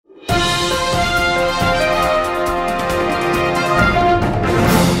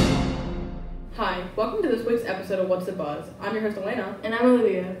week's episode of What's the Buzz. I'm your host, Elena. And I'm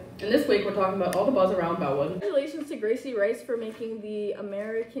Olivia. And this week we're talking about all the buzz around Bellwood. Congratulations to Gracie Rice for making the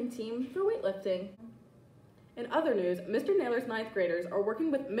American team for weightlifting. In other news, Mr. Naylor's 9th graders are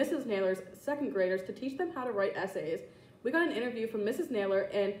working with Mrs. Naylor's 2nd graders to teach them how to write essays. We got an interview from Mrs. Naylor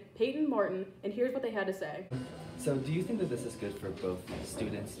and Peyton Martin, and here's what they had to say. So do you think that this is good for both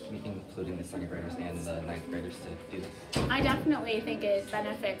students, including the 2nd graders and the 9th graders, to do this? I definitely think it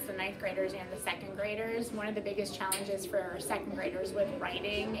benefits the 9th graders and the 2nd graders. One of the biggest challenges for 2nd graders with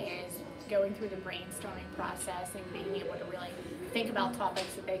writing is going through the brainstorming process and being able to really think about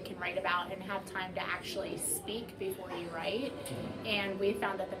topics that they can write about and have time to actually speak before you write. And we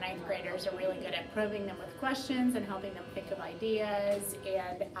found that the 9th graders are really good at probing them with questions and helping them think of ideas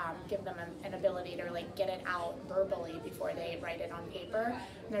and give them an ability to really get it out verbally before they write it on paper.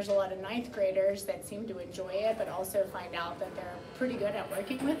 And there's a lot of 9th graders that seem to enjoy it, but also find out that they're pretty good at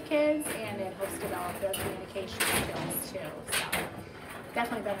working with kids, and it helps develop their communication skills too. So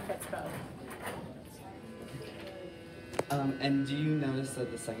definitely benefits both. And do you notice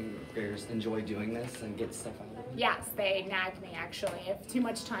that the 2nd graders enjoy doing this and get stuff out of it? Yes, they nag me actually. If too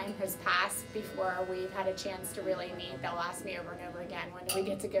much time has passed before we've had a chance to really meet, they'll ask me over and over again, when do we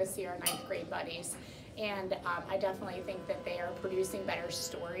get to go see our 9th grade buddies? And I definitely think that they are producing better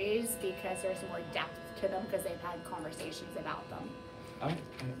stories because there's more depth to them because they've had conversations about them. All right,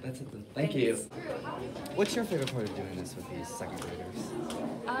 that's it then. Thank you. What's your favorite part of doing this with these 2nd graders?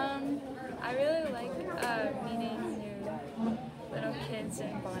 I really like meeting new little kids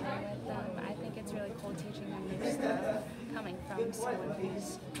and bonding with them. I think it's really cool teaching them new stuff, coming from someone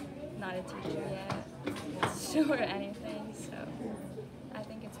who's not a teacher yet, or anything, so I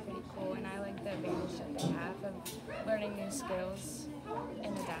think it's pretty cool, and I like the advantage that they have of learning new skills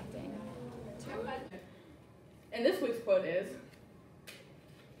and adapting to it. And this week's quote is,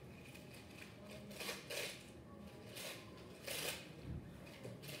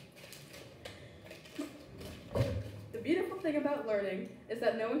 "The beautiful thing about learning is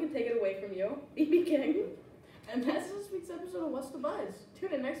that no one can take it away from you." B.B. King. And that's this week's episode of What's the Buzz?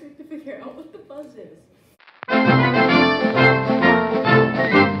 Tune in next week to figure out what the buzz is.